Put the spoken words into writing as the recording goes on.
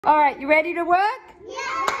All right, you ready to work?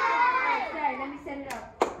 Yeah. Okay, let me set it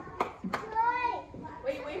up.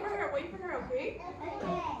 Wait for her, okay?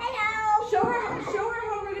 Hello. Show her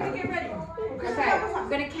how we're gonna get ready. Okay, I'm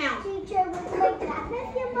gonna count. Teacher, would you like that?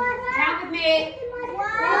 Count with me. 1,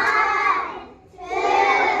 2,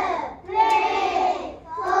 3,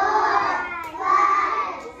 4,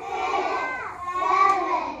 5, 6, 7,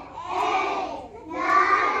 8, 9,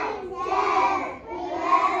 10,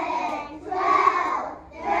 11, 12,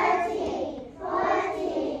 13,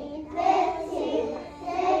 14, 15,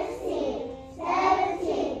 16,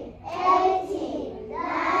 17, 18,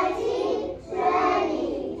 19,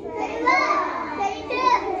 20, 21, 22.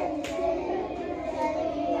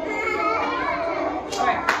 All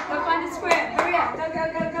right, go find the square. Hurry up. Go, go,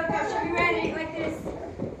 go, go, go. Should be ready like this.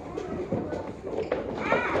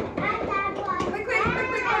 Quick, quick, quick,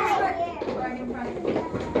 quick, quick. Right in front of you.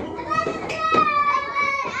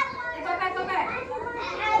 Go back.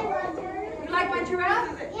 You like my giraffe?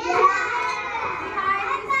 Say hi,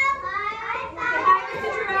 Mr.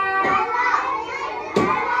 Giraffe.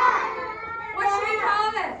 What should we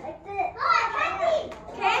call it?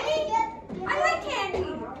 Candy? I like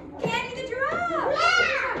Candy. Candy the giraffe.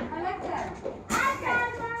 I like that. Okay.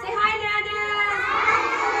 Say hi, Nana.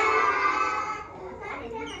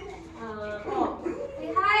 Say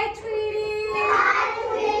hi, Tweety.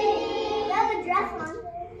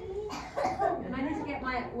 And I need to get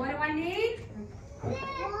my, what do I need?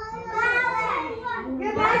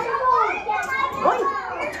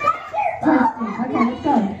 Okay, let's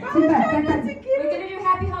go. Sit back. We're going to do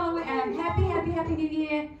Happy Halloween, Happy New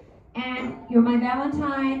Year. And you're my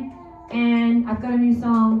Valentine. And I've got a new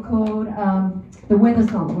song called The Weather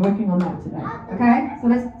Song. We're working on that today. Okay? So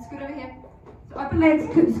let's scoot over here. So open legs.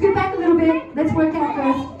 Scoot back a little bit. Let's work out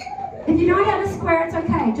first. If you don't have a square, it's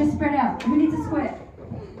okay. Just spread out. Who needs a square?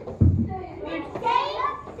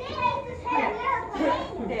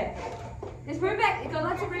 There. There's room back. You've got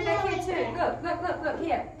lots of room back here too. Look.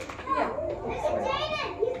 Here.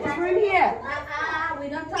 There's room here. We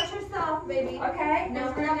don't touch her stuff, baby. Okay.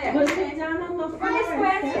 No room there. Put it down on the floor. Bring the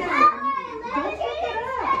squares down.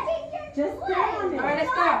 Just down All it. right,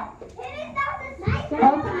 let's go.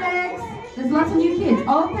 Open legs. There's lots of new kids.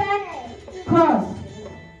 Open, close.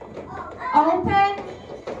 Open,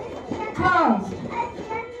 close.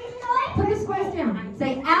 Put the squares down.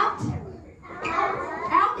 Say out.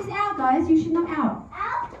 Out is out, guys. You should not out.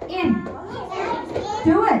 In.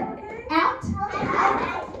 Do it. Out.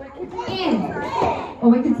 In. Or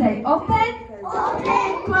we could say open,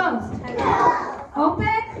 closed.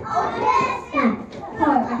 Open, in.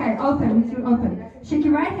 Close. Okay, open. We threw open. Shake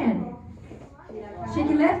your right hand. Shake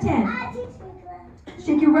your left hand.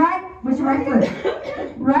 Shake your right. Where's your right foot?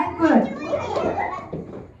 Right foot.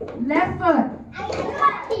 Left foot.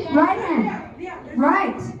 Right hand.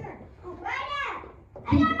 Right.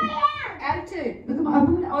 Attitude. Look at my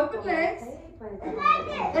open legs.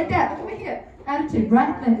 Like that. Look over here. Attitude.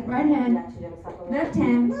 Right hand. Left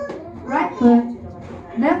hand. Right foot.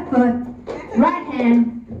 Left foot. Right hand.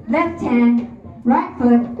 Left hand. Right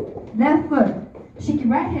foot. Left foot. Shake your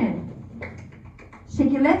right hand.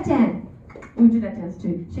 Shake your left hand. We'll do that dance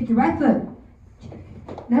too. Shake your right foot.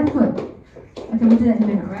 Left foot. Okay, we'll do that in a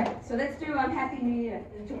minute, right? So let's do Happy New Year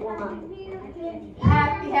to warm up.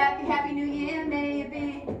 Happy New Year, may it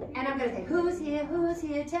be. And I'm gonna say, who's here?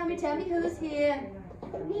 Tell me who's here.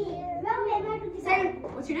 Say,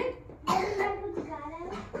 what's your name?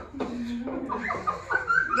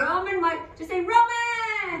 Roman, Mike. Just say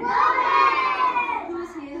Roman.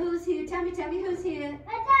 Who's here? Tell me who's here.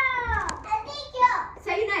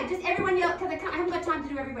 Say your name. Just everyone yell, because I haven't got time to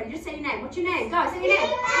do everybody. Just say your name. What's your name? Go, say your name.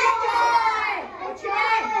 Joy. What's your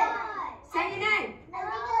name? Say your name.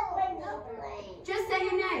 Just say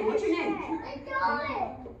your name. What's your name?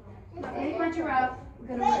 Leave my giraffe. We're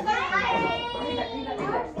gonna work. Leave it.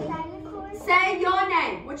 Say your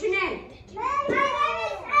name. What's your name? My name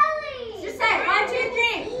is Ellie. Just say it. 1, 2,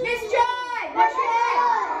 3. Miss Joy. What's your name?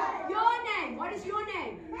 Your name. What is your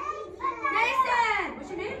name? Mason. What's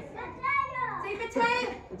your name? Say Mateo.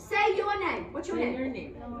 Say your name. What's your name? Your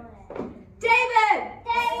name. David.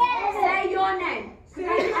 Say your name. I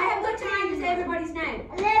haven't got time to say everybody's name.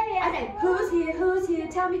 Okay, who's here?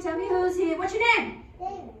 Tell me who's here. What's your name?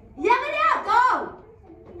 Yell it out. Go.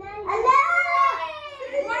 What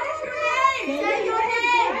is your name? Say your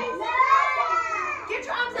name. Get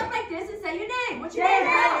your arms up like this and say your name. What's your name? Go.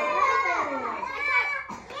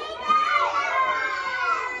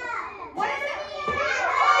 What is it?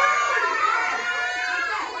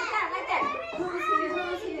 Like that.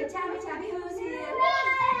 Who's here? Tell me who's here.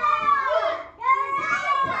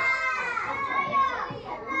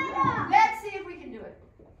 Let's see if we can do it.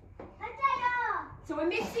 we're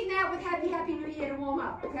mixing that with Happy Happy New Year to warm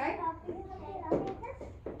up, okay?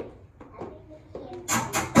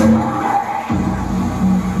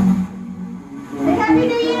 Say Happy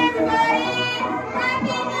New Year, everybody! Happy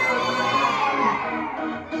New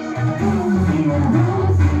Year!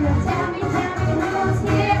 Who's here? Tell me who's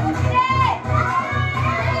here? What's your name?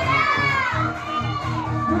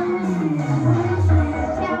 Who's here?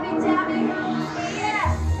 Tell me who's here?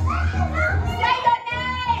 Say your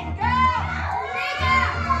name! Go!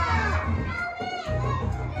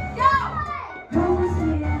 Go! Who's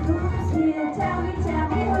here? Tell me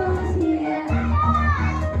who's here?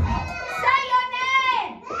 Say your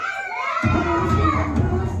name! Who's here?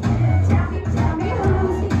 Tell me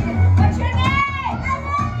who's here? What's your name?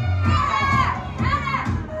 Anna!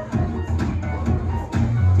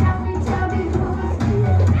 Tell me who's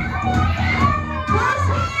here? Who's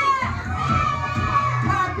here?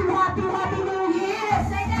 Happy New Year!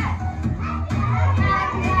 Say that!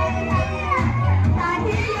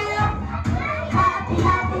 Happy New Year! Happy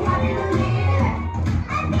New Year!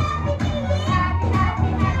 Happy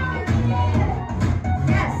New Year!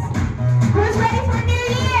 Yes! Who's ready for New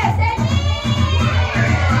Year? Say me!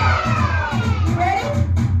 You ready?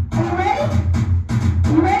 Are you ready?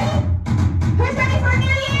 You ready? Who's ready for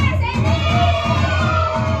New Year? Say me!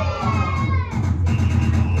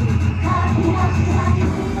 Happy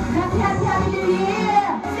New Year!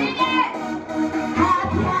 Sing it!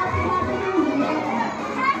 Happy New Year!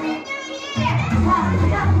 Happy New Year!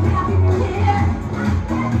 Happy New Year!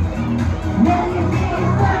 May it be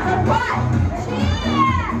full of what?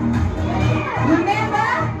 Cheer!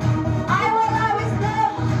 Remember, I will always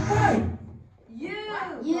love you.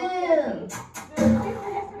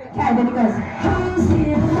 Okay, then it goes. Who's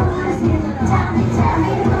here? Tell me who's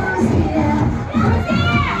here? Who's here?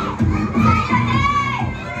 Say your name!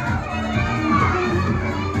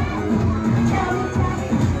 Tell me.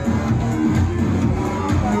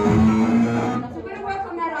 So we're going to work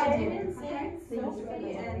on that idea. Okay?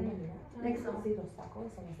 Next song.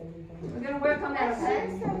 We're going to work on that, okay?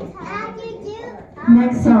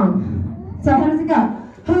 Next song. So how does it go?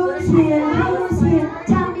 Who's here?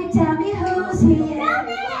 Tell me who's here?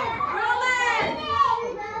 Roland!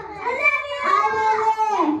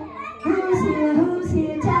 Who's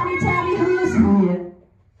here? Tell me who's here?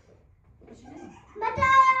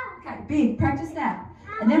 Okay, big, practice that.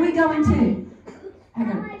 And then we go into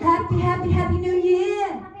Happy New Year.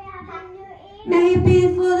 May it be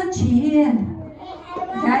full of cheer.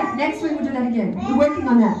 Okay, next week we'll do that again. We're working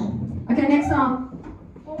on that. Okay, next song.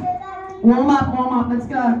 Warm up, let's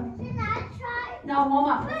go. No, warm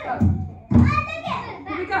up, let's go.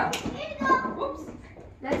 Here we go. Whoops.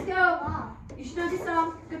 Let's go. You should know this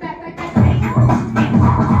song. Go back. Go back.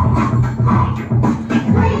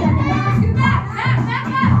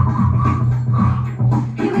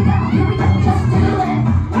 Here we go. Just do it.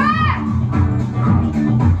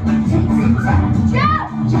 Jump.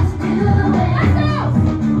 Just do it. Let's go.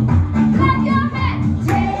 Clap your hands.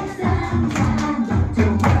 Take some time to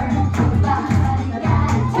work your body.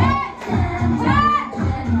 Take some time.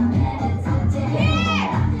 20 minutes a day.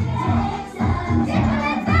 Take some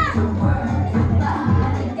time to work your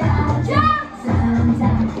body. Jump.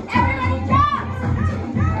 Sometimes. Everybody jump.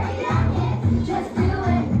 Just do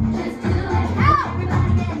it. Out.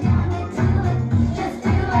 Everybody get down into it. Just do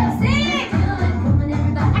it. Sing.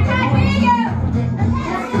 I can't hear you.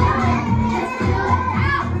 Just do it.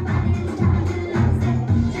 Out. Everybody, it's time to lose it.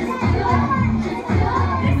 Just do it.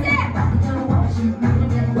 Listen.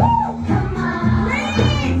 Woo. Come on.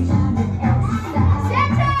 Breathe. It's time to exercise.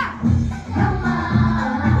 Center. Come on.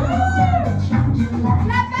 It's time to change your life.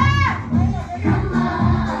 Clap back. Come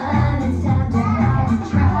on. It's time to have a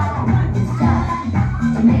try. It's time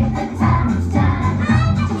to make the time. It's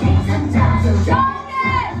time to take some time. So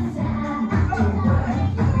shoulders. Time to work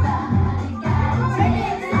your body. Gotta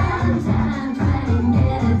take some time. 20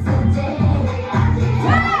 minutes a day. Take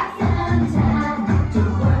some time to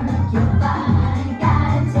work your body.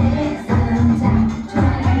 Gotta take some time.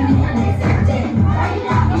 20 minutes a day. Right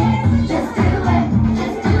up, yes. Just do it.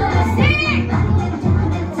 Sing.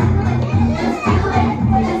 Just do it.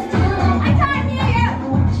 I can't hear you.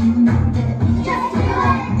 Just do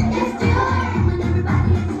it.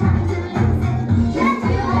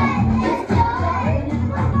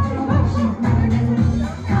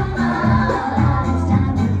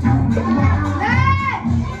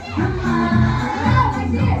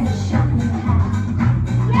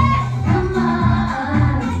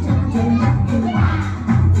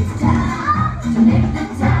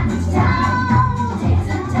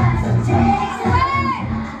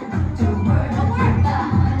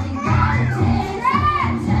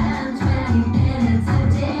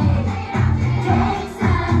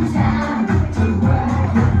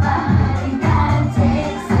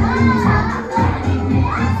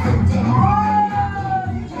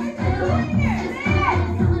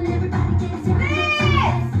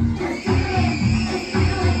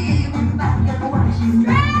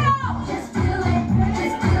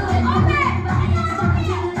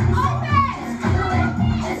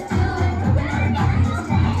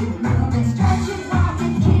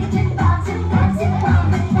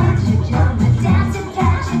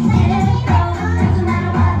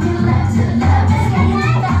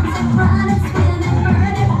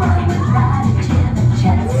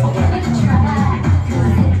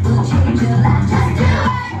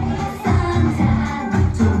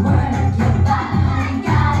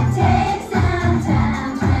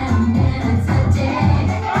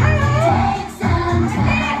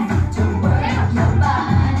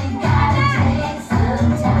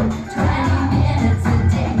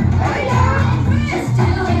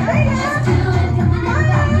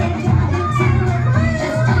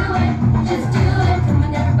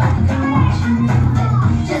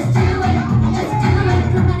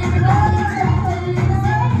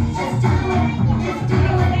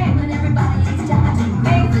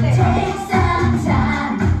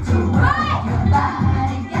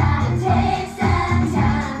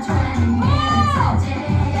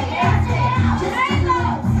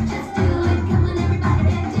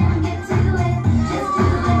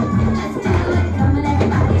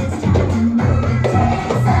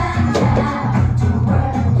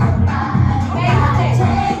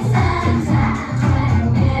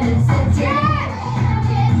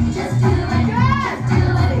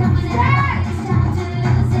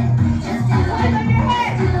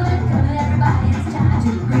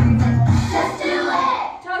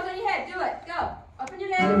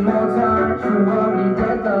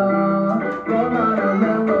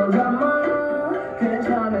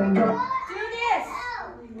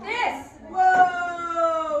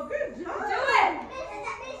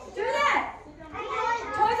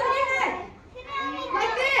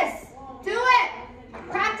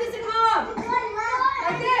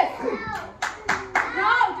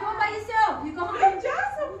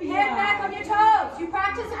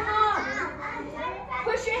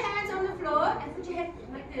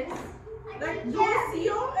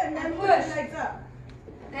 seal and then push your legs up.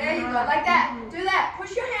 There you go, like that. Do that.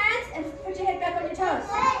 Push your hands and put your head back on your toes.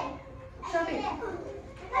 Show me.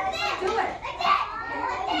 Do it.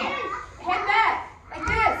 Head back. Like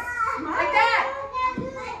this. Like that.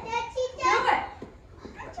 Do it.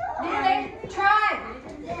 Nearly. Try.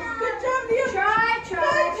 Good job, Neil. Try.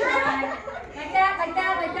 Like that, like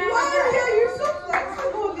that, like that. Wow, Like that. Neil, you're so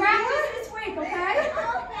flexible. Neil. Practice this week, okay?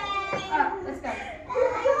 Let's go.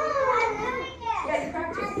 Yeah, you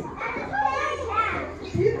practice.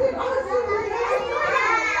 You did awesome.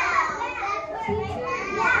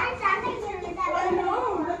 I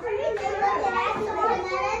know. That's really good.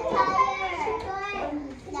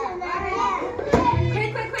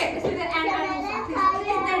 Quick. Let's do that animal song, please.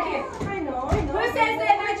 Please, thank you. I know. Who says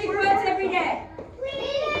their magic words every day?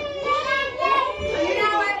 You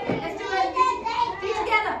know it. Let's do it. Be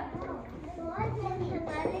together.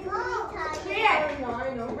 Here.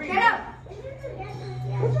 I know. Get up.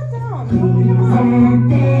 Put it down. And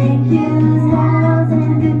thank yous, hellos,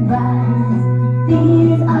 and goodbyes.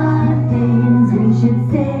 These are things we should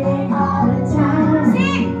say all the time.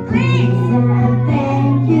 Sing, please. And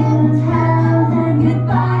thank yous, hellos, and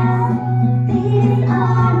goodbyes. These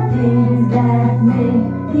are things that make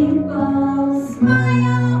people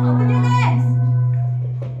Smile. Open your legs.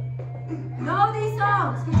 Know these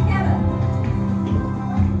songs. Get together.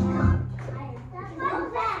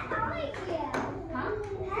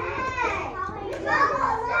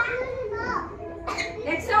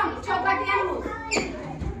 Next song. Talk like the animals.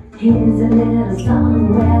 Here's a little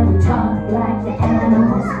song where we talk like the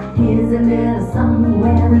animals. Here's a little song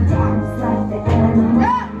where we dance like the animals.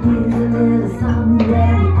 Here's a little song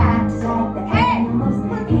where we act like the animals.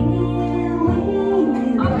 Here we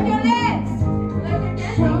Open your legs.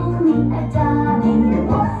 show me a doggy,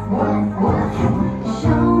 woof, woof, woof.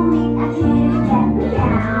 Show me a kitty cat,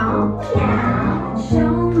 meow, meow.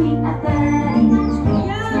 Show me a birdie,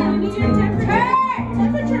 tweet, tweet,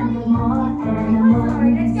 Temperature. more animals.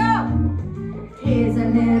 Let's go. Here's a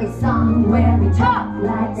little song where we talk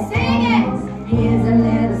like the Sing it. animals. Here's a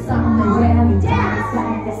little song where we dance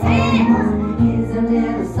like the Sing it. animals. Here's a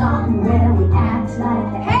little song where we act like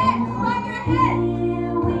the Head. animals. Slide your head.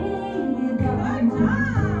 Here we go. Good job.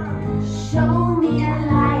 Show me a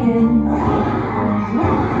lion.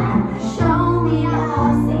 Show me a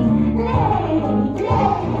horsey. Lay,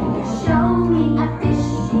 lay. Show me a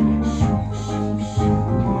fishy.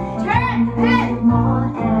 Turn. Head. More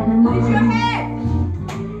animals. Use your head.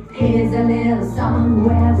 Here's a little song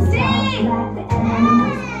where we Sing. talk like the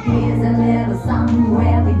animals. Here's a little song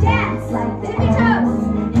where we dance like the Tippy toes.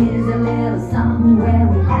 animals. Here's a little song where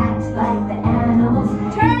we act like the animals.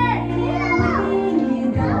 Turn. Here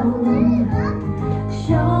we go.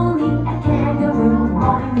 Show me a kangaroo,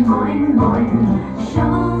 boing, boing, boing.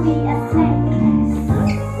 Show me a snake.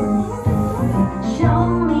 Show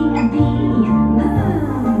me a bee. Moo,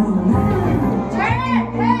 moo. Turn.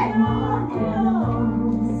 Head. More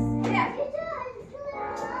animals. Yeah.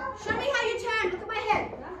 Show me how you turn. Look at my head.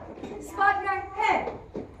 Spot your head.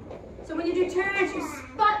 So when you do turns, you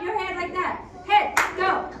spot your head like that. Head. Go.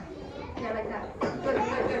 Yeah, like that. Good.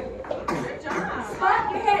 Good job.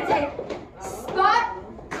 Spot your head. Say, spot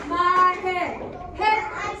my head. Head,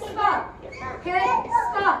 spot. Head,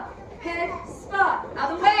 spot. Head, spot.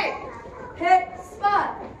 Other way. Head,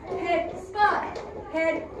 spot. Head, spot.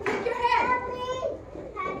 Head. Lift your head.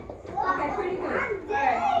 Okay, pretty good. All right.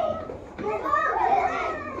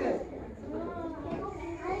 Good.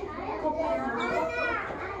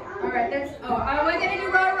 All right, that's. We're gonna do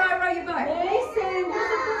row your boat. Mason.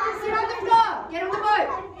 Sit on the floor. Get on the boat.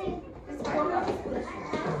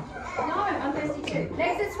 No, I'm thirsty too.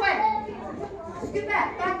 Legs this way. Scoot back.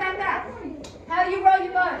 How do you row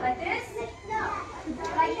your boat? Like this?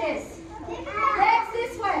 Like this. Legs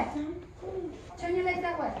this way. Turn your legs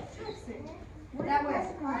that way. That way.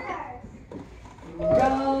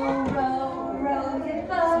 Row your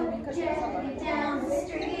boat gently down the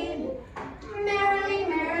stream. Merrily,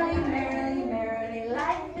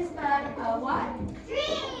 life is but a what?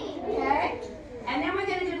 Okay? And then we're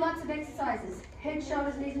going to do lots of exercises. Head,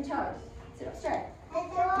 shoulders, knees, and toes. Sit up straight.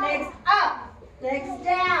 Legs up. Legs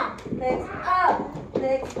down. Legs up.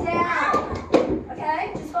 Legs down.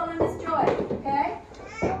 Okay? Just follow Miss Joy. Okay?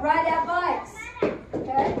 Ride our bikes.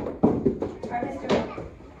 Okay? Alright, let's do it.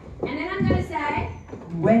 And then I'm going to say,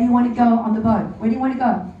 where do you want to go on the boat? Where do you want to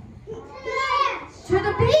go? To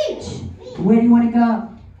the beach. Where do you want to go?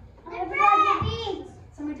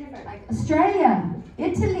 Somewhere different, like Australia,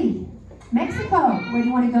 Italy, Mexico. Where do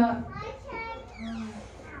you want to go?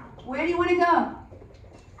 Where do you want to go?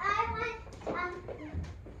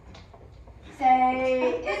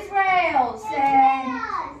 Say Israel. Say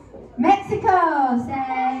Mexico.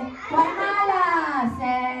 Say Guatemala.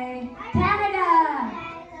 Say Canada.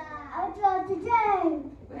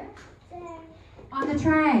 On the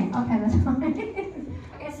train. Okay, that's fine.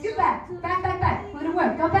 Okay, scoot back. Back. We're gonna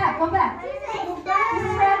work. Go back. This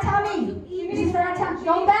is for our tummy.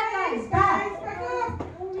 Go back, guys. Back.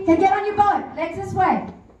 Okay, get on your boat. Legs this way.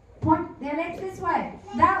 Point their legs this way.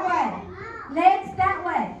 That way. Legs that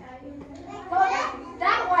way. Go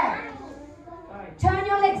that way. Turn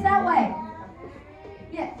your legs that way.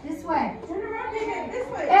 Yeah, this way.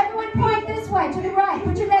 Everyone point this way to the right.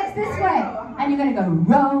 Put your legs this way. And you're going to go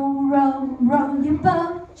row your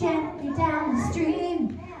boat gently down the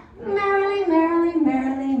stream. Merrily,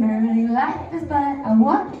 life is but a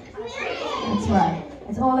what? That's right.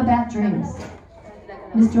 It's all about dreams.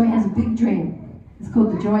 Miss Joy has a big dream. It's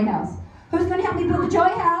called the Joy House. Who's going to help me build the Joy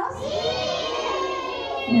House?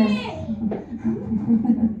 Yes.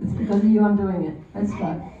 It's because of you I'm doing it. Let's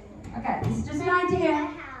go. Okay, this is just an idea.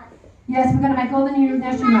 Yes, we're going to make all the new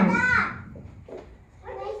nursery rhymes.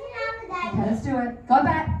 Okay, let's do it. Go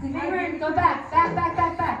back. Give me room. Go back.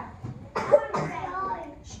 Back. Who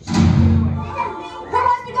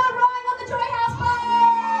wants to go rowing on the Joy House boat?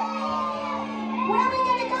 Where are we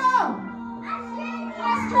going to go?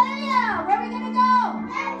 Australia. Where are we going to go?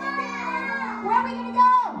 Where are we going to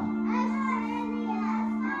go?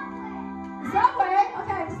 Subway.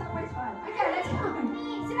 Okay, the subway's fine. Okay, let's go.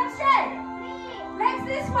 Sit up straight. Legs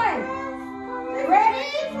this way. Ready?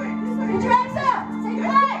 Put your hands up. Say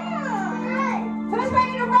play. Who's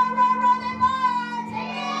ready to row their boats?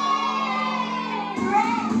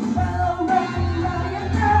 Row your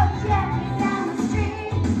boat gently down the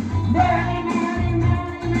stream. Merrily,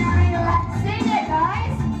 let's sing it,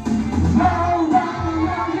 guys. Row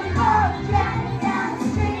your boat gently down the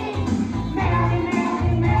stream. Merrily,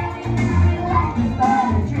 life is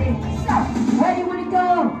but a dream. So, where do you want to go?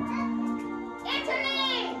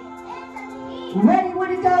 Italy. Where do you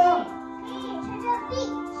want to go? To the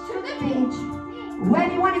beach. To the beach. Where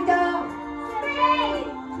do you want to go? Spain.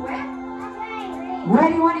 Where? Where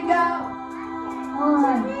do you want to go?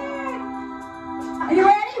 Are you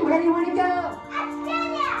ready? Where do you want to go?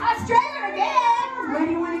 Australia again. Where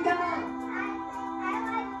do you want to go?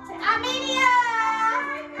 Armenia.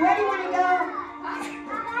 Where do you want to go?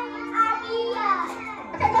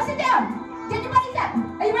 Okay, go sit down. Get your buddies up.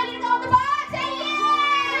 Are you ready to go on the boat? Say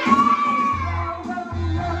yeah!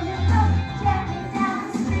 Row your boat gently down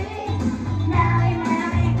the stream.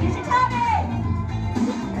 Merrily, use your tummy.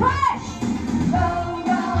 Push. Row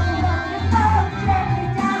your boat gently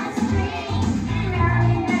down the stream.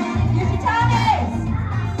 Merrily, use your tummies.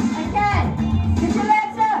 Again, get your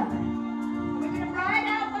legs up. We're going to ride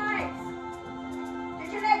our bikes. Get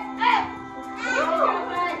your legs up. Ride your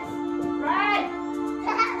bikes. Ride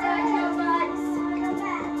your bikes.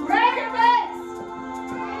 Ride your bikes.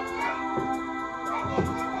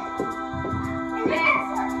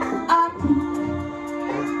 Legs up.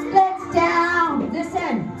 Legs down.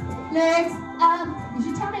 Listen. Legs up. Use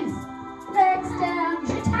your tummies. Legs down.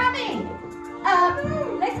 Use your tummy. Up.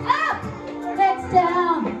 Legs up. Legs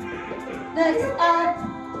down. Legs up.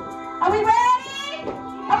 Are we ready?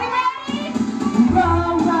 Are we ready?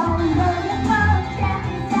 Row your boat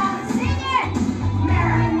gently down. Sing it.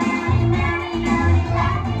 Merrily,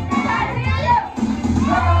 life is but a dream.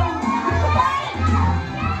 Row your boat.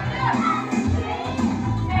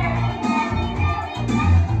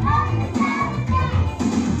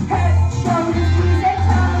 Head, shoulders, knees and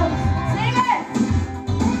toes. Sing it.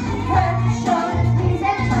 Head, shoulders, knees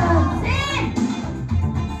and toes. Sing.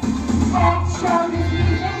 Head, shoulders,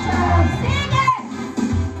 knees and toes. Sing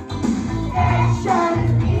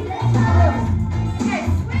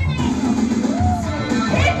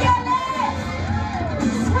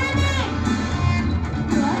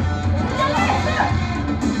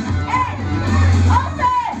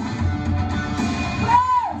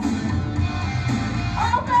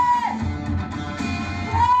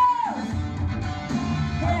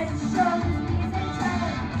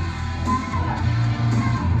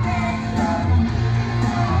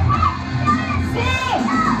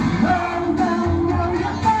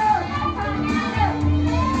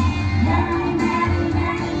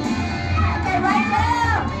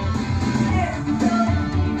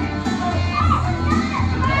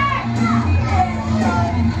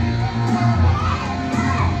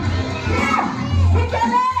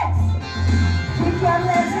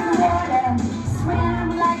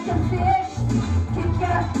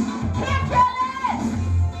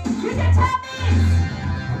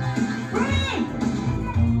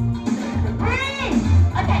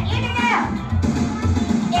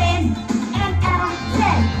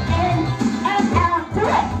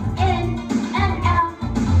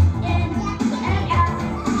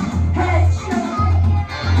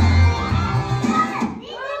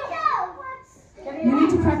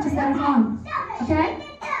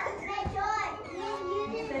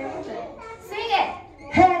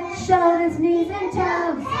shoulders, knees and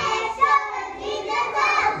toes. Head, shoulders, knees and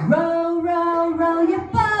toes. Roll, roll, roll your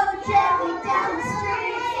boat gently down the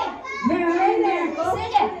street. Merrily, merrily,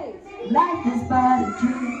 sing it. Life is but a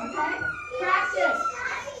dream. Okay? Practice.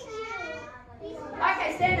 Okay,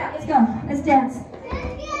 stand up. Let's go. Let's dance.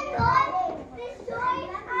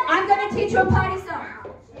 I'm going to teach you a party song.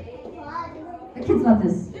 The kids love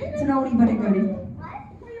this. It's an oldie but a goodie.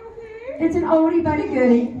 It's an oldie but a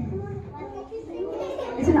goodie.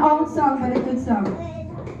 It's an old song but a good song.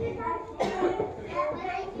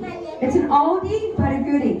 It's an oldie but a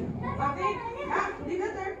goodie.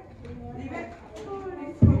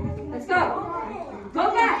 Let's go.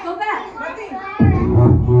 Go back, go back.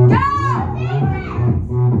 Go!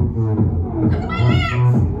 Look at my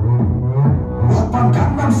hands!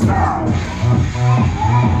 Gangnam Style.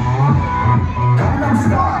 Gangnam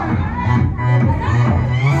Style.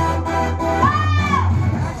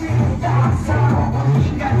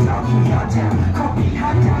 인간적인 여자 커피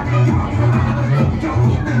한 잔에 여유를 느껴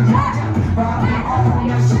있는 여자 밤이 오면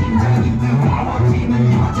심장이 뜨거워지는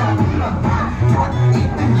여자 그런 돈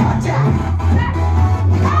있는 여자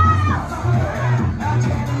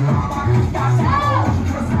낮에는 너만 따스하고 그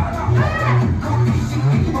사람들 커피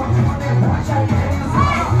시키고 돈에 원샷 내는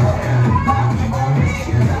사람들 밤이 오면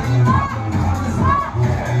심장이 막혀가는 사람들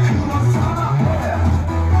그런 사람들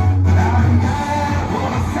나는 내워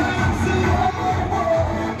사랑스러워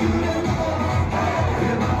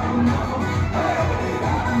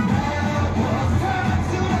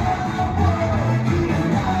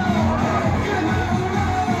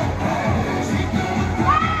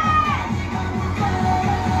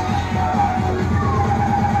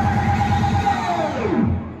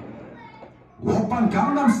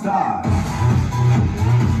Gangnam Style.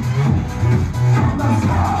 Gangnam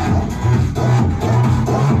Style.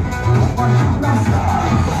 Gangnam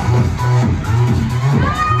Style.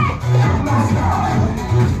 Gangnam Style.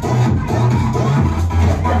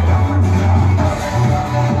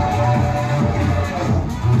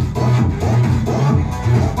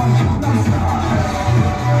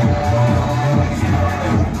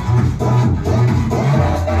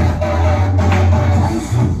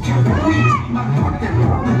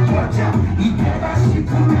 이 배다시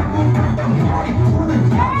그냥 못했던 머리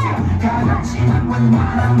푸는 여자 가라치는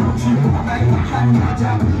웬만한 노출보다 야한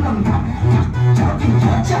여자 그런 감각적인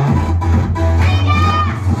여자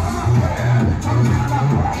전사나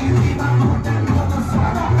보이기만 못한 너는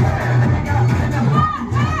선호해 내가 되면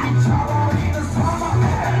미쳐버리는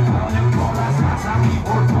선호해 너는 보다 사상이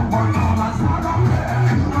옳고 멀거나 선호해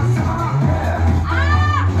그런 선호해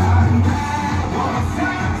나는 내워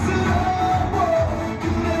사랑스러워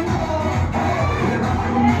그래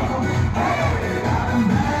나는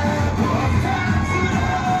내워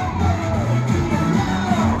사랑스러워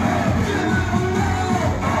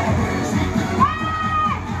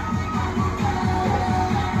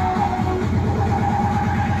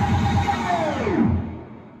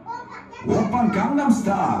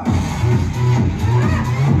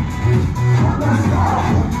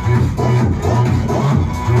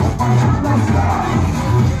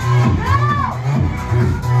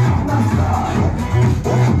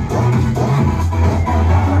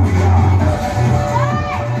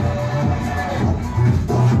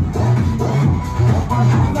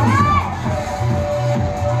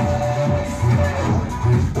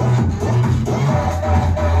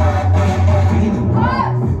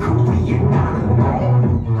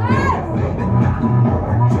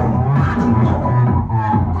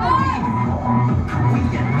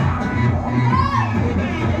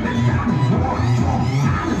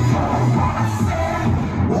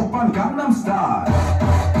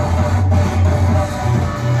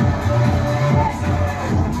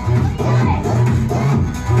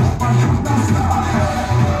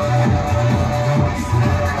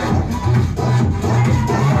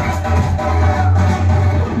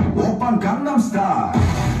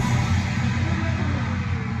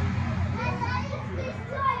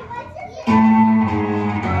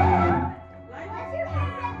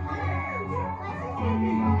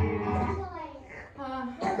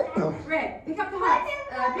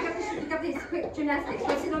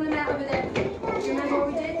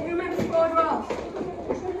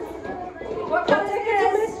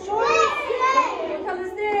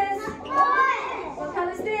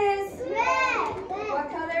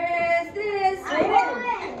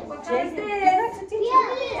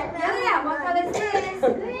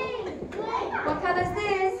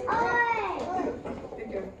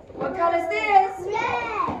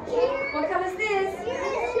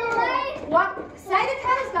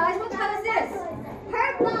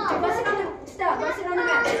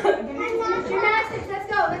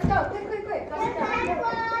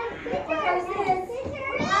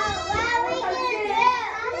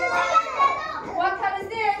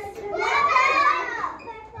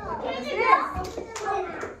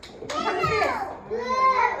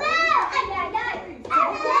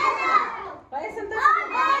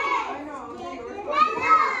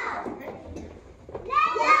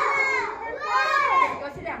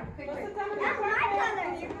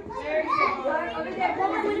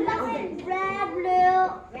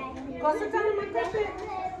Go sit down in my carpet.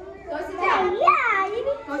 Go sit down. Yeah, you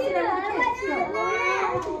Go sit down with the kids. Go.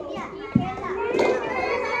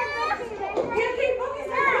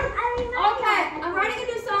 Okay, I'm writing a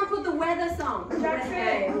new song called the weather song. That's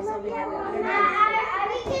it.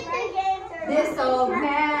 This old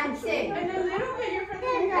man sing. In a little bit, you're from No,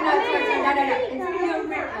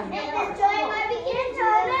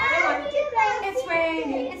 it's It's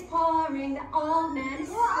raining, it's pouring, the old man is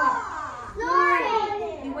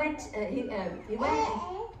snoring. He went.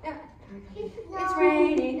 It's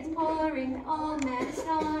raining, it's pouring, the old man is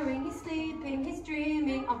snoring. He's sleeping, he's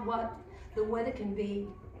dreaming of what the weather can be.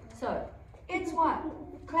 So, it's what?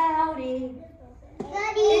 Cloudy.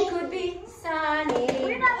 It could be sunny.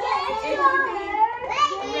 It could be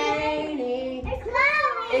raining.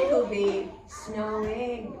 It could be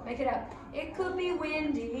snowing. Make it up. It could be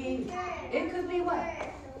windy. It could be what?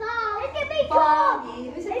 Foggy.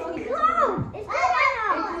 Who said foggy? It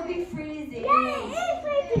could be freezing.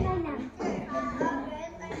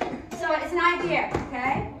 So it's an idea,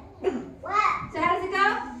 okay? So how does it go?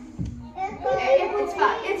 It's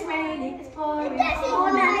fun. It's raining. It's pouring.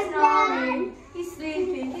 Old man is snoring. He's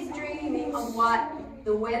sleeping. He's dreaming of what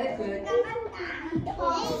the weather could. Of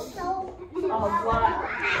what?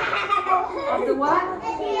 Of the what?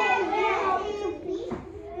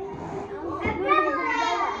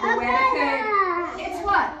 The weather could. It's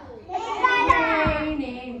what?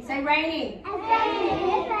 Raining. Say raining. It's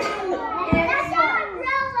what?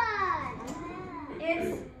 It's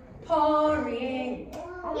pouring.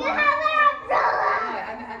 You have an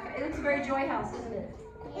umbrella. It looks very Joy House, doesn't it?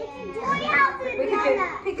 It's Joy House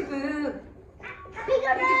umbrella. Peekaboo.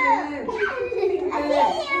 Peekaboo.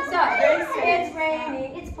 So, it's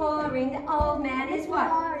raining, it's pouring, the old man is what?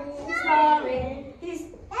 Snoring. He's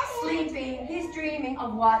sleeping, he's dreaming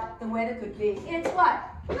of what the weather could be. It's what?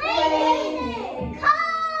 Raining.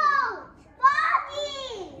 Cold.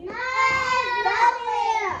 Foggy.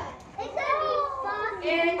 It could be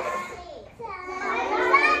foggy.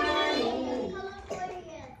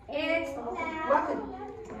 It's what could?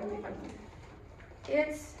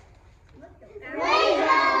 It's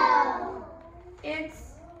rainbow. It's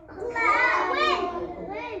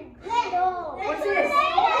Wind. What's this?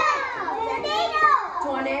 Tornado.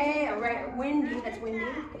 Tornado. Right, windy. That's windy.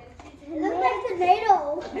 It looks like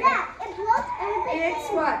tornado. Yeah, it looks. It's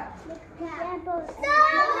what?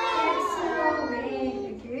 Snowing. It's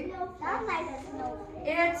snowing. Okay. Sounds like a snow.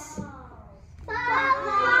 It's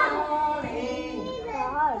falling.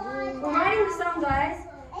 We're writing the song, guys.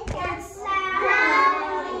 It's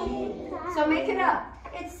cloudy. So make it up.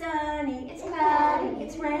 It's sunny, it's cloudy,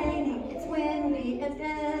 it's raining, it's windy, it's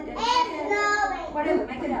snowing. whatever,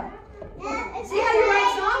 make it up. See how you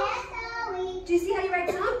write songs? Do you see how you write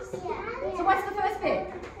songs? So what's the first bit?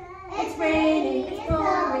 It's raining, it's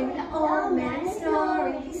pouring, the old man is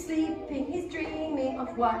snoring, he's sleeping, he's dreaming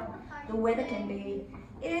of what the weather can be.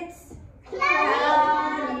 It's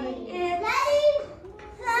cloudy, it's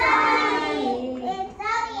sunny. It's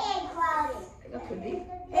sunny and cloudy. That could be.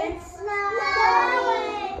 It's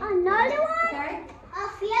snowing. Another one? Okay.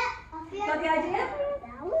 Got the idea?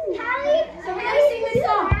 So we're going to sing this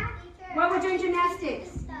song while we're doing gymnastics.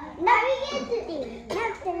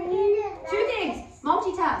 Two things.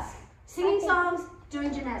 Multitask. Singing songs,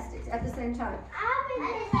 doing gymnastics at the same time. We're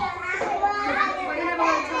going to have a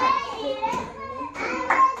lot of time.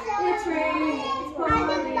 It's raining. It's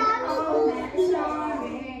pouring. Oh, man, it's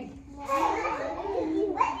snowing.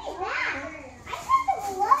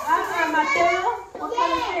 Mateo, what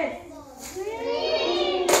color is this?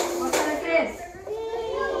 What color is this?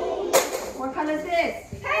 What color is this?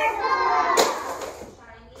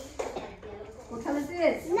 What color is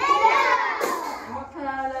this? What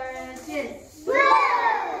color is this?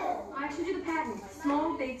 I should do the pattern.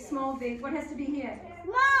 Small, big, small, big. What has to be here?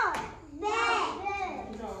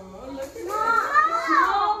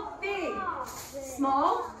 Small, big.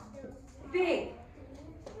 Small, big.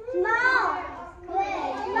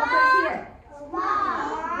 What goes here?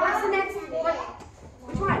 What's the next?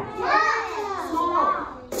 Which one? Small.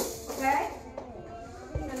 Okay?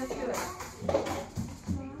 So let's do it.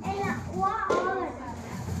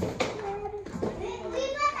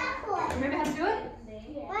 Remember how to do it?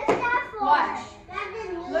 Watch.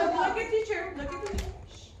 Look at teacher. Look at teacher.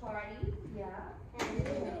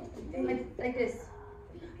 Like this.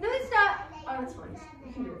 No, let's stop. Oh, that's fine.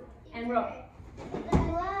 You can do it. And roll.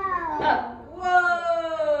 Up.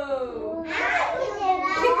 Whoa!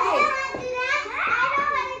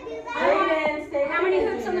 How many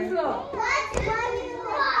hoops on the floor?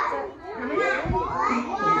 How many?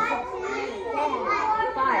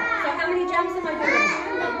 5. So how many jumps am I doing?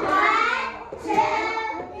 1, 2,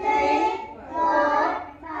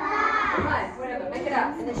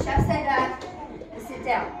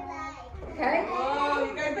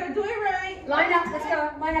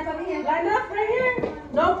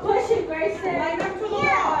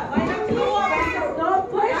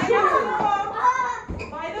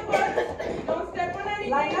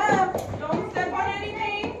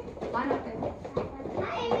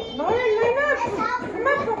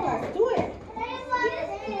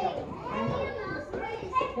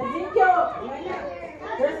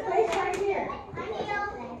 There's space right here.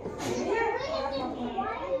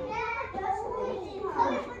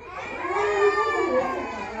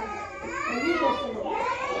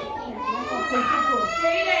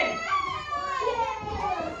 Jaden!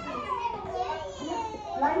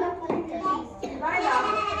 Lila,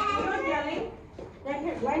 you're not yelling.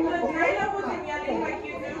 Lila wasn't yelling like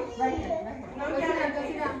you do. No yelling.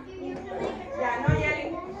 Yeah, no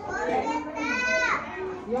yelling.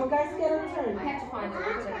 You guys get a turn. I have to find it.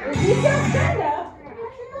 If you can't stand up,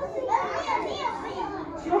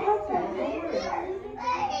 she'll help you.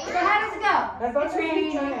 So how does it go? That's what It's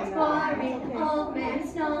raining, she's it's pouring, old man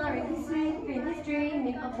is snoring, he's sleeping, he's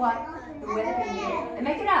dreaming of what the weather can be. And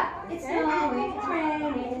make it up. It's snowing, it's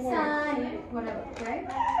raining, it's sunny, whatever, right?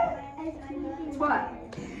 It's what?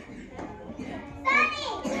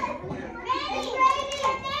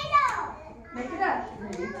 Make it up.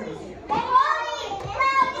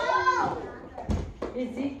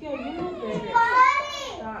 Ezekiel, you know better.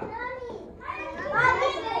 Stop.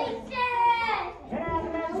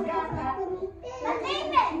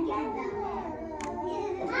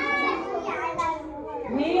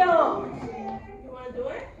 Neil! You want to do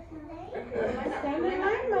it? Stand in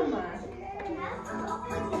line, Mama.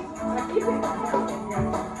 Keep it.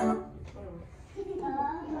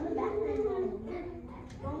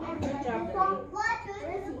 Good job,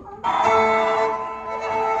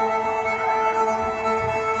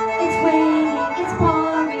 It's raining, it's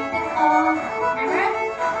pouring, that's all.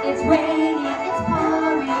 Remember? It's raining, it's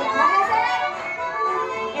pouring. What is it?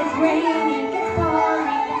 It's raining, it's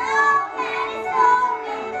pouring, that's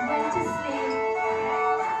all. Went to sleep.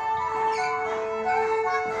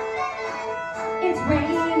 It's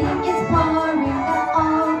raining, it's pouring, that's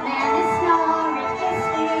all. Man is snoring, is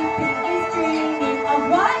sleeping, is dreaming of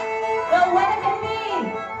what the weather can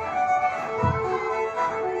be.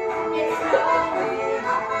 It's snowing,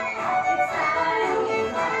 it's sunny.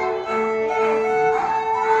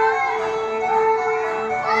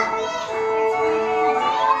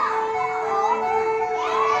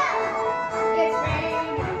 It's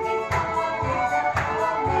raining, it's pouring, the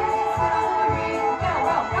old man is snoring. Go,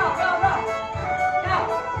 roll, roll, roll, roll. Go,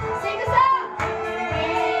 sing the song. It's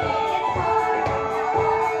raining, it's pouring, the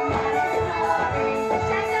old man is snoring.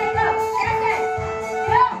 Shasta, go, Shasta.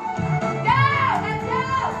 Go, go, let's go.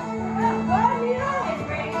 Go, go, Neil. It's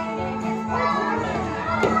raining, it's pouring, the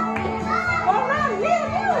old man is snoring. Go around, Neil,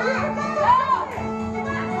 Neil. Go.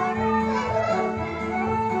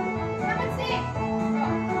 Come and sing. Come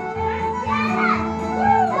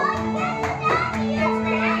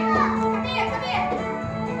here, come here.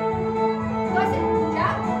 Listen,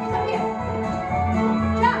 jump. Come here.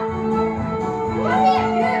 Jump. Come here,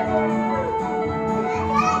 you.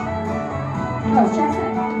 Go, Shasta.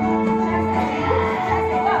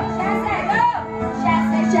 Shasta, go. Shasta, go.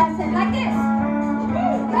 Shasta, Shasta, like this.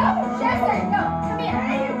 Go, Shasta, go. Come here.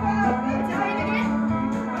 There you go. What's your name again?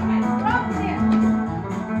 Rob, come here.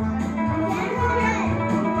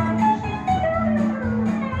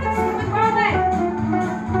 Stupid Robin.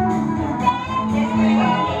 It's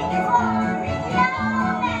raining, it's pouring, the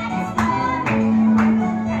old man is snoring.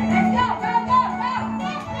 Let's go, go, go, go.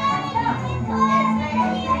 Let's go. It's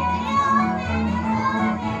raining, the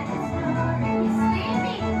old man is snoring. He's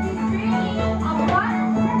sleeping, he's dreaming of what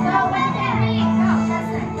the weather can be. Go,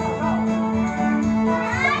 Shasta, go, roll.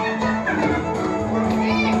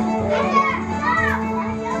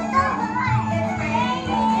 It's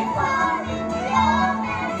raining, it's pouring, the old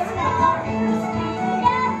man is snoring. He's sleeping,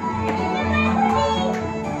 he's dreaming of what.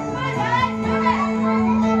 Come on, guys, do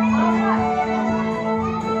it. All right.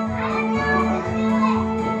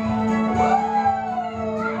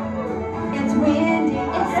 It's windy,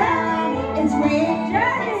 it's sunny, it's raining.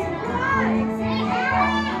 Sing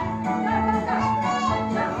it. Go, go, go.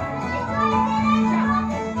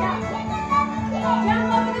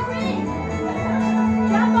 Jump over the green.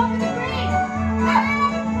 Jump over the green.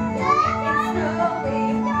 It's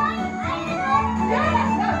snowing.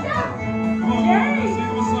 Yeah, go, jump. Come on, Jerry, sing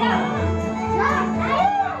them a song. Jump.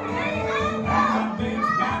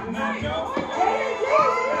 Baby's got no joke.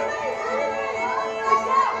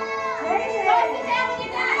 Go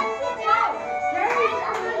sit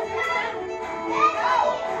down when you're done. Go.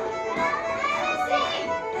 Sing.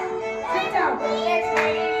 Sit down. It's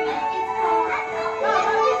raining. It's pouring. Go,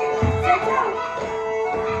 go. Sit down.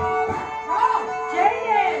 Roll.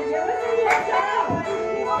 Jaden, you're listening to your job.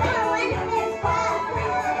 Go!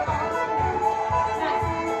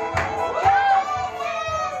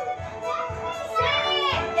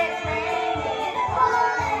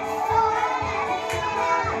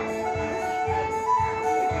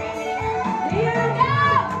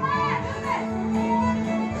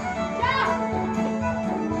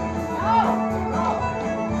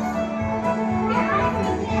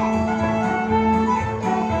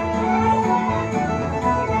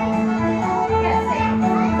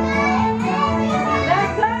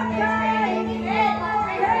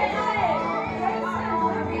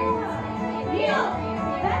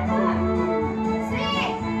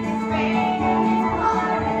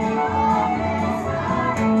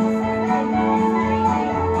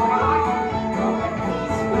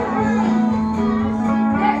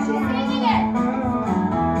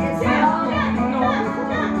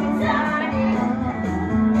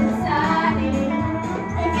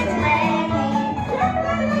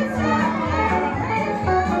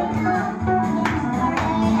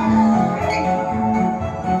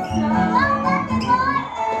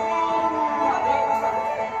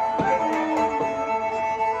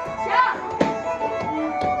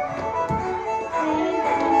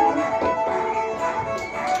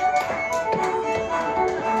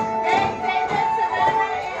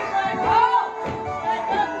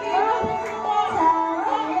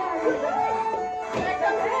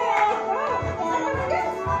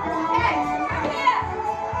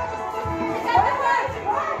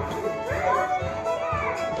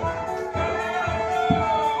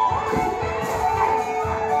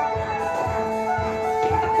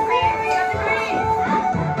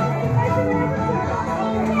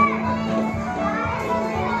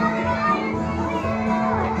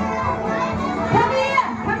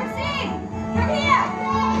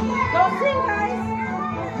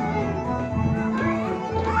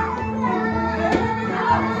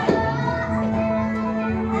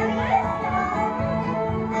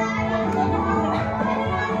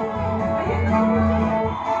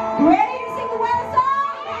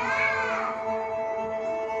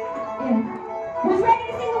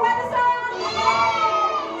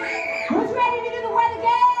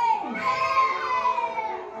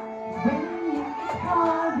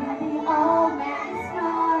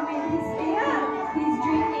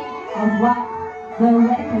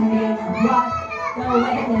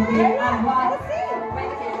 can be. Of what? Oh, sing. The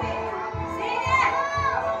weather can be. Sing it.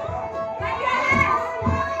 Clap your hands.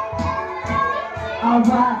 Of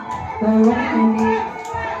what the weather can be.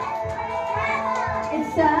 It's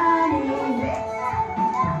sunny.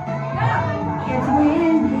 It's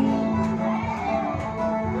windy.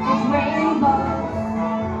 It's rainbow.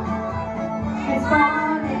 It's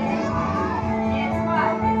falling. It's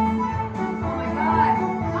what? Oh my God!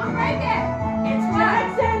 Don't break it. It's what?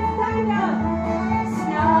 Jackson, stand up.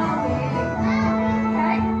 Snowing.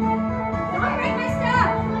 Okay? Don't break my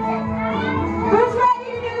stuff. Who's ready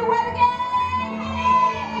to do the weather game?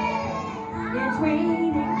 It's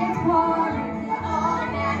raining. It's pouring. Oh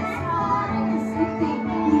man, it's snowing. He's sleeping.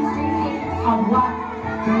 He's dreaming of what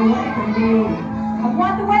the weather can be. Of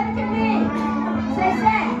what the weather can be. Say.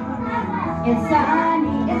 It's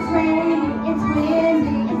sunny, it's rainy, it's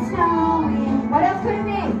windy, it's snowing. What else could it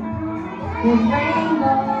be? It's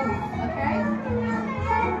rainbow. Okay?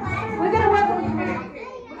 We're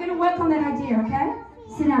gonna work on that idea, okay?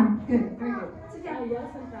 Sit down. Good. Very good. Sit down.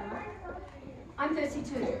 I'm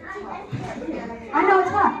 32. I know it's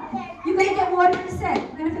hot. You're gonna get water in a sec.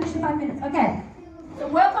 We're gonna finish in 5 minutes. Okay. So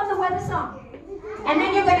work on the weather song. And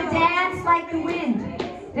then you're gonna dance like the wind.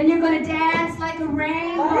 Then you're gonna dance like a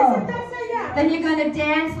rainbow. Then you're gonna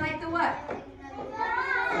dance like the what?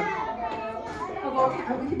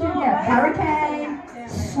 We could do hurricane,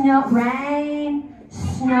 snow, rain,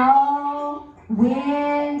 snow,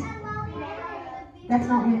 wind. That's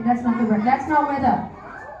not wind. That's not the weather. That's not weather.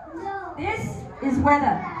 This is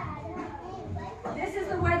weather. This is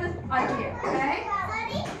the weather idea. Okay?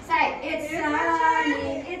 Say it's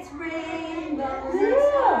sunny, it's rainbows,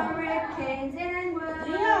 it's hurricanes, and we'll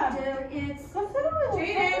do it's.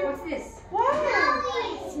 What's this?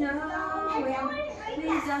 Snowing,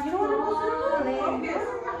 leaves are falling.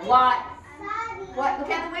 What? What? Look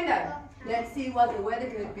out the window. Let's see what the weather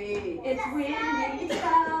could be. It's windy, it's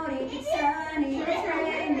cloudy, it's sunny, it's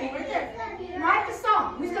rainy. Write the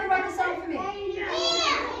song. Who's going to write the song for me?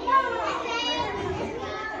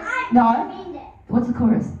 No? What's the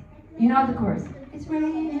chorus? You know the chorus. It's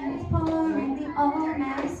raining, it's pouring, the old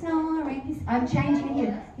man is snoring. I'm changing it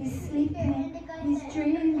here. He's sleeping, he's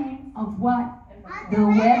dreaming of what the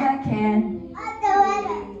weather can be.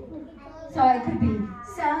 So it could be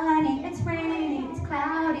sunny, it's rainy, it's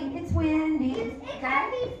cloudy, it's windy. Okay?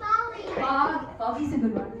 Foggy's a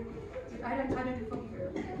good one. I don't do foggy.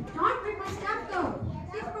 Don't break my stuff though.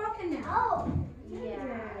 It's broken now. Oh.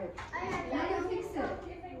 Now you'll fix it.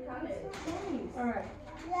 Alright.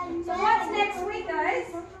 So what's next week, guys?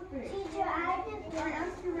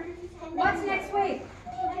 What's next week?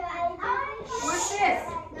 What's this?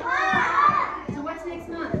 So what's next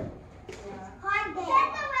month?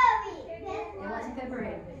 And what's in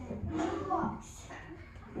February?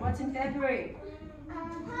 What's in February?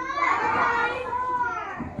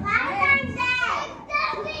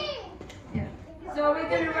 Yeah. So we're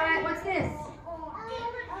gonna write, what's this?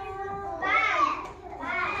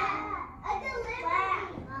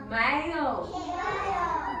 Mail.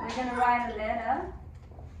 We're gonna write a letter.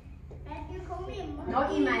 No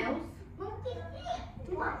emails.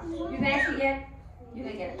 You're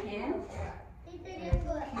gonna get a pen, a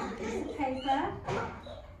piece of paper,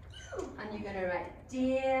 and you're gonna write,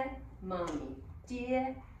 dear mommy,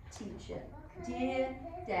 dear teacher, dear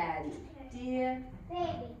daddy, dear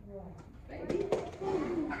baby,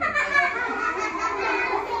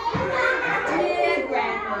 dear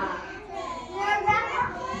grandma.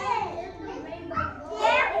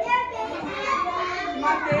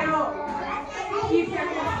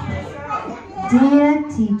 Dear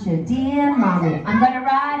teacher, dear mommy, I'm gonna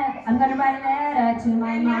write a letter to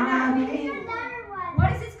my mommy. What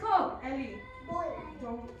is this called? Ellie. What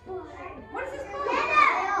is this called?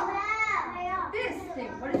 This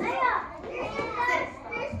thing. What is this?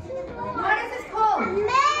 What is this called?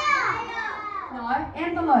 No,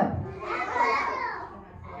 envelope.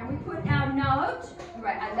 And we put our note.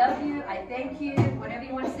 Right, I love you, I thank you, whatever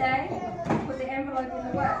you want to say. Put the envelope in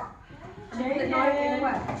the what? Put the note in the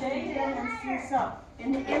what?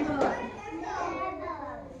 In the envelope.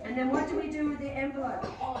 And then what do we do with the envelope?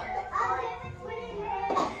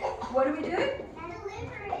 What do we do?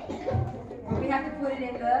 We have to put it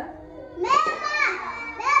in the... We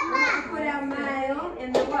have to put our mail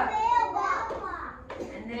in the what?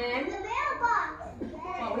 And then...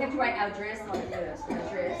 Well, we have to write our address on the first.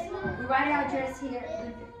 We write our address here.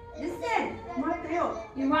 Listen,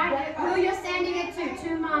 you write who you're sending it to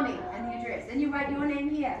mommy, and the address. Then you write your name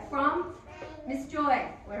here, from Miss Joy,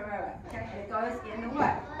 wherever. Okay, and it goes in the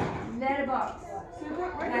what? Letterbox.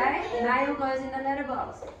 Okay, mail goes in the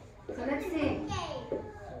letterbox. So let's see.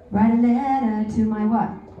 Write a letter to my what?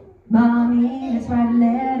 Mommy, let's write a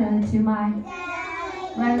letter to my.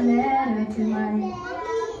 Write a letter to my.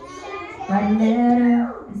 Write a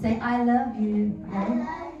letter and say I love you. Okay?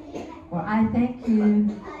 Or I thank you.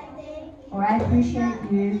 Or I appreciate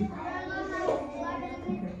you.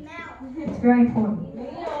 It's very important.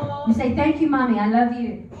 You say, thank you, Mommy, I love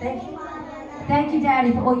you. Thank you,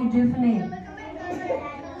 Daddy, for all you do for me.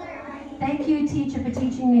 Thank you, teacher, for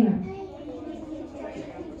teaching me.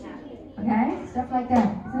 Okay? Stuff like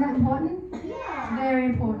that. Isn't that important? It's very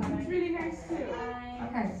important. It's really nice too.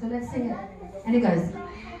 Okay, so let's sing it. And it goes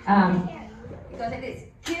like this.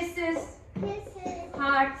 Kisses,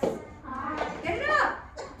 hearts, get it up.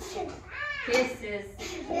 Kisses,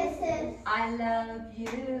 I love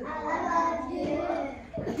you.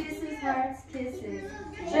 Kisses, hearts, kisses.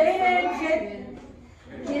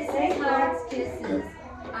 Kisses, hearts, kisses.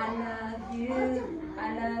 I love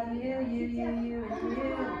you, you, and you.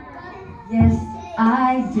 Yes, I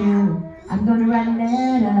do. I'm gonna write a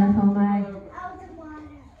letter for my.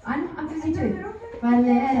 I'm busy too. Write a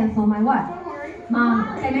letter for my what?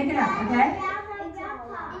 Mom. Okay, make it up, okay?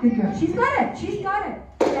 Good girl. She's got it.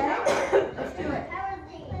 Okay? Let's do it.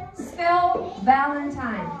 Spell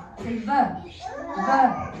Valentine. Say V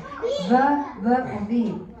or V.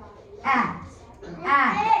 At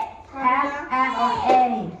or A.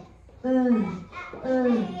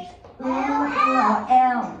 Or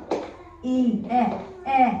L. E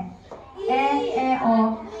or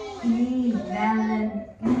E.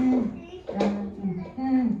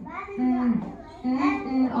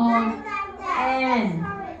 Or N.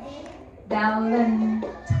 Valentine.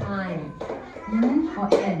 Or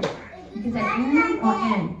N. You can say or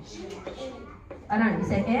N. I don't know, you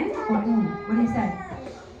say N or What do you say?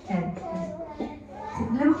 N.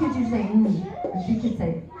 Little kids usually say and big kids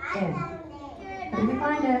say N. Let me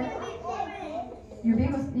find it. You're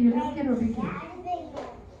little kid or big kid?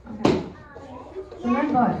 Okay. So no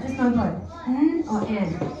both, just no both. Or N.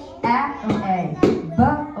 A or A. B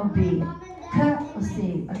or B. K or C.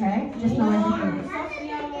 Okay? Just know everything.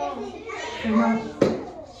 So no.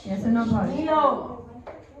 Yeah, so no both.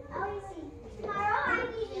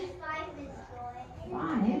 Five?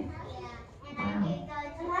 Wow.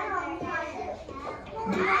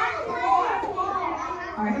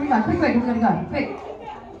 Alright, here we go. Quick, we're gonna go. Quick.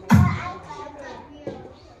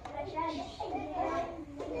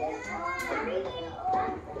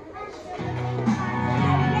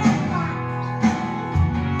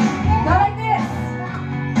 Go like this.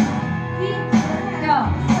 Go.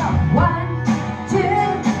 1, 2,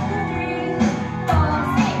 3, 4,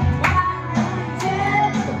 6. 1, 2,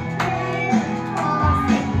 3, 4,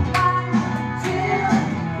 6. 1, 2,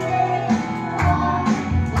 3, 4.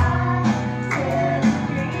 1, 2,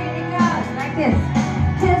 3. It goes like this.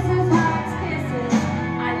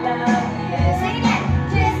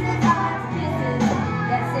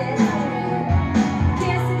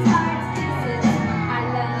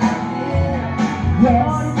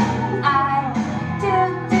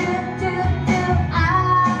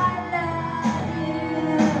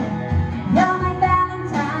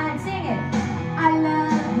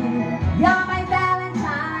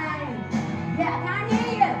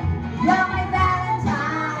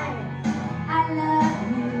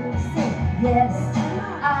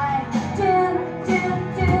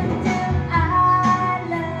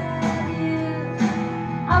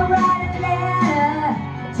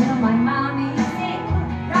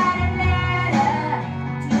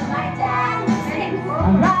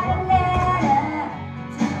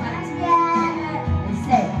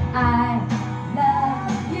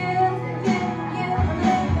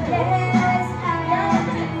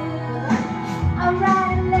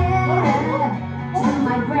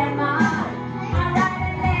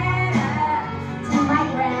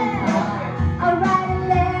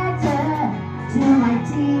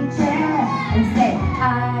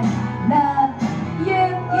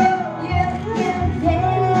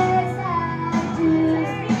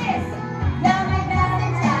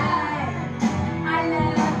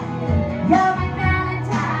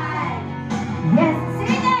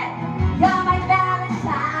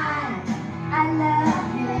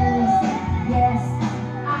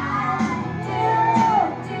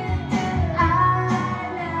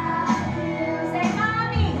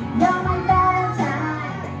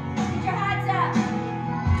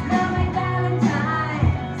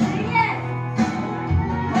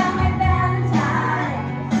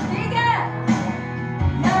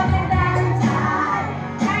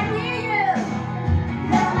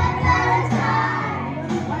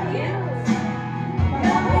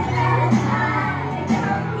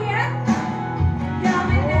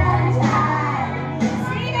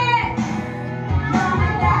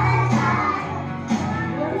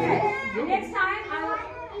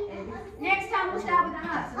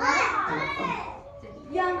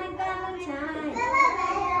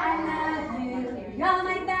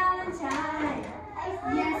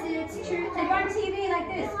 it's true. They go on TV like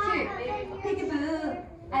this. Cute. Peekaboo.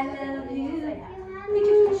 I love you.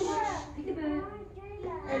 Peekaboo.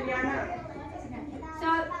 Eliana.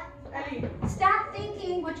 So, Ellie. start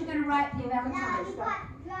thinking what you're going to write for your Valentine's.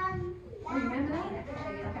 Oh, you remember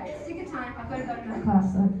that? Okay, stick a time. I've got to go to another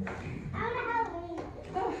class, so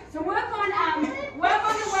work on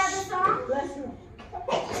the weather song. Bless you.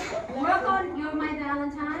 Work on You're My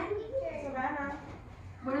Valentine. Savannah.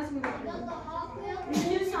 What else are we working on? These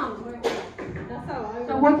new songs. That's how I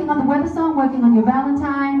So working on the weather song, working on your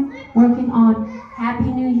Valentine, working on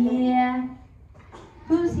Happy New Year.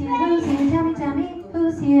 Who's here? Who's here? Tell me.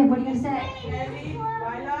 Who's here? What do you say? Ellie,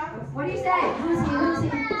 Lila. What do you say? Who's here? Who's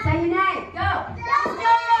here? Say your name. Go.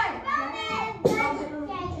 Joy.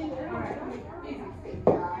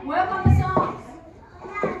 Work on the songs.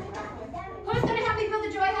 Who's going to help me build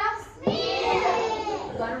the Joy House?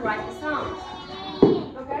 Me. I've got to write the songs.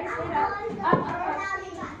 Okay, stand up.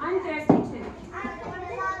 I'm thirsty too.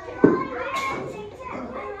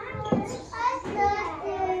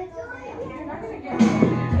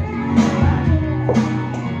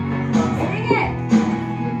 Sing it.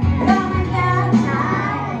 You're my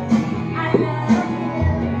Valentine. I love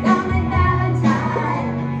you. You're my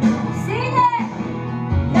Valentine. Sing it.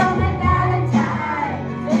 You're my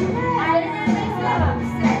Valentine. I love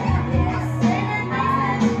you. Say yes.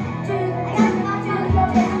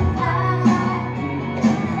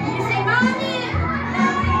 You say, Mommy.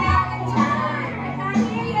 You're my Valentine. I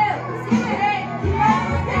can't hear you. Sing it. You're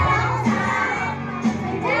my Valentine.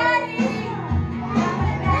 Daddy. You're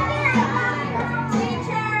my Valentine.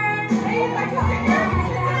 Teacher.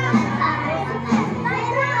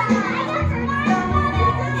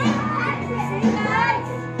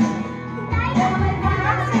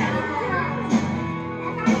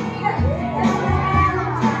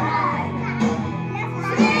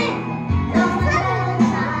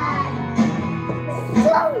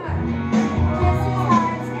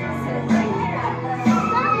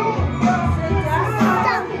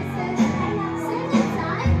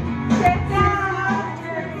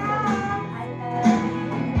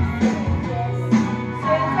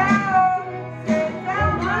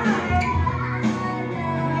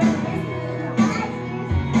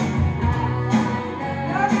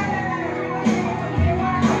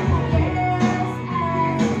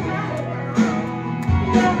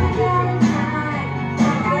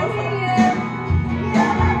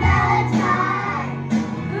 You're my Valentine.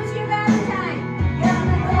 Who's your Valentine? You're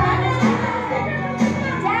my Valentine.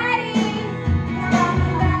 Daddy, you're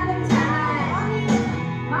my Valentine.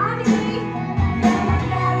 Mommy, you're my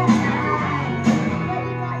Valentine.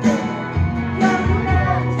 You're my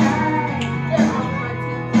Valentine.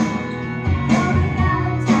 You're my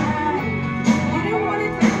Valentine. You didn't want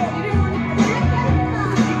it to go. You didn't want it to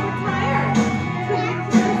go. You were tired. So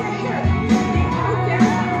you were here. They go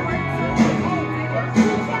down and work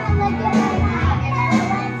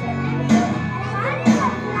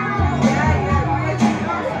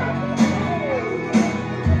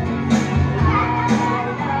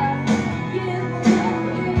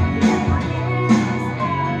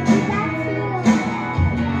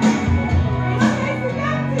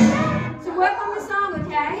So work on the song,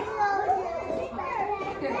 okay?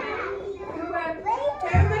 Good. Good work.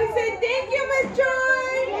 Everybody say thank you, Miss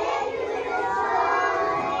Joy.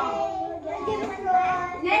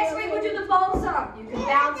 Next week we'll do the bowl song. You can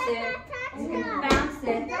bounce it. You can bounce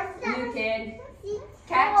it. You can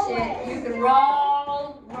catch it. You can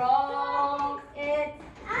roll it.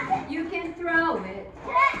 You can throw it.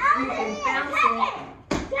 You can bounce it.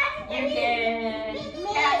 You can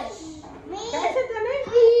catch. Catch it, darling.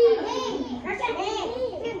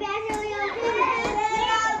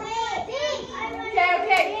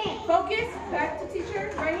 Okay. Focus. Back to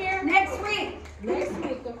teacher. Right here. Next week. Next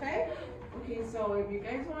week, okay? Okay, so if you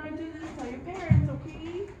guys want to do this, tell your parents,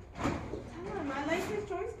 okay? Tell them, I like this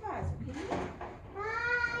Joyce class, okay?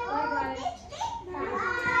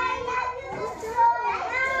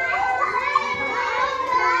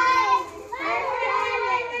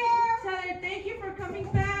 Tell her thank you for coming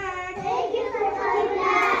back.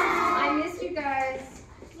 I missed you guys.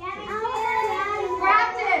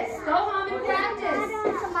 Practice. Go home and practice.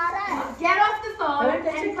 Get off the phone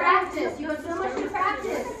and practice. You have so much to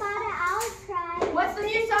practice. What's the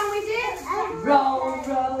new song we did? Roll,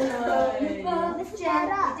 roll, roll your boat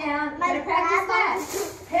gently down. Better practice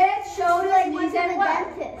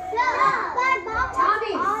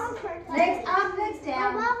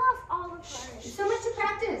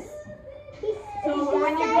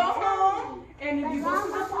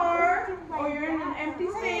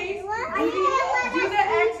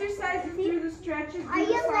just do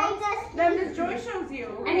the songs that Miss Joy shows you.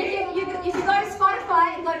 And if you go to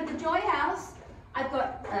Spotify and go to the Joy House, I've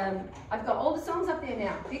got all the songs up there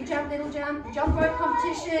now. Big jump, little jump, jump rope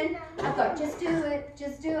competition. I've got just do it,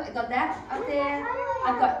 just do it. I got that up there.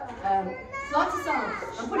 I've got lots of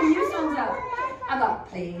songs. I'm putting new songs up. I got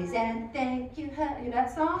please and thank you. You know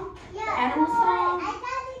that song? The animal song.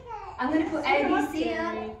 I'm gonna put ABC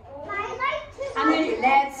up. I'm gonna do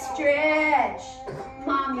let's stretch.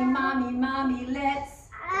 Mommy, mommy, mommy, let's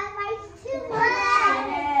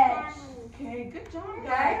stretch. Okay, good job,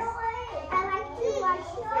 Guys, guys.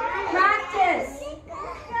 practice.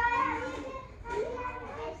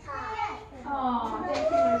 Oh, thank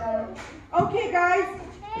you, my love. Okay, guys.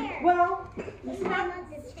 Well, listen up.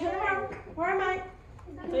 Turn around. Where am I?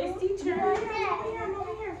 Face teacher. I'm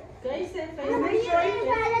over here. Miss Get Joy,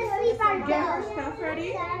 her stuff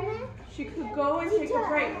ready. She could go and take a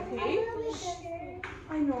break, okay?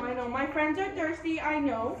 I know. My friends are thirsty, I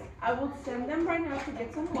know. I will send them right now to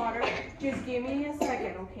get some water. Just give me a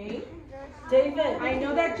second, okay? David. I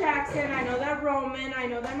know that Jackson, I know that Roman, I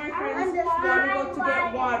know that my friends want to go to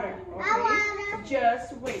get water, okay?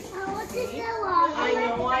 Just wait, okay? I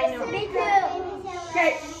know. Me too.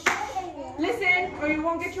 Okay, listen, or you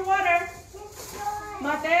won't get your water.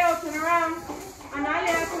 Mateo, turn around.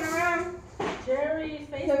 Analia, turn around. Jerry,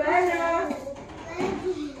 face Savannah.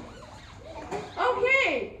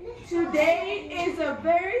 Okay, today is a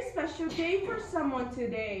very special day for someone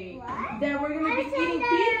today. That we're going to be eating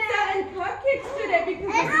pizza and cupcakes today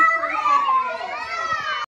because